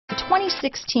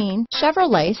2016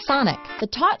 Chevrolet Sonic. The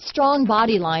taut, strong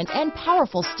body lines and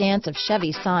powerful stance of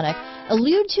Chevy Sonic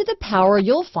allude to the power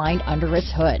you'll find under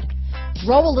its hood.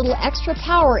 Throw a little extra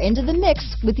power into the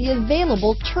mix with the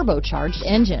available turbocharged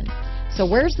engine. So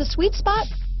where's the sweet spot?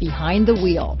 Behind the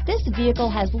wheel. This vehicle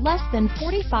has less than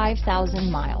 45,000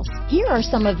 miles. Here are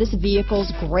some of this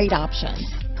vehicle's great options: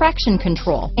 traction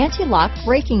control, anti-lock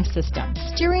braking system,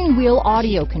 steering wheel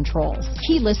audio controls,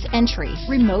 keyless entry,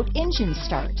 remote engine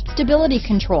start, stability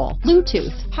control,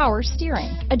 Bluetooth, power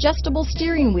steering, adjustable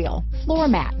steering wheel, floor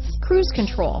mats, cruise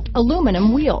control,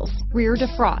 aluminum wheels, rear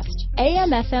defrost,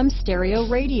 AM/FM stereo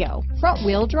radio, front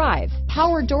wheel drive,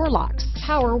 power door locks,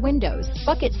 power windows,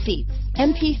 bucket seats,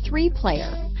 MP3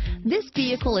 player. This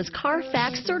vehicle is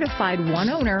Carfax certified one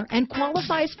owner and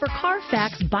qualifies for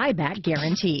Carfax buyback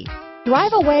guarantee.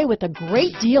 Drive away with a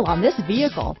great deal on this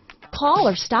vehicle. Call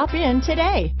or stop in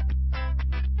today.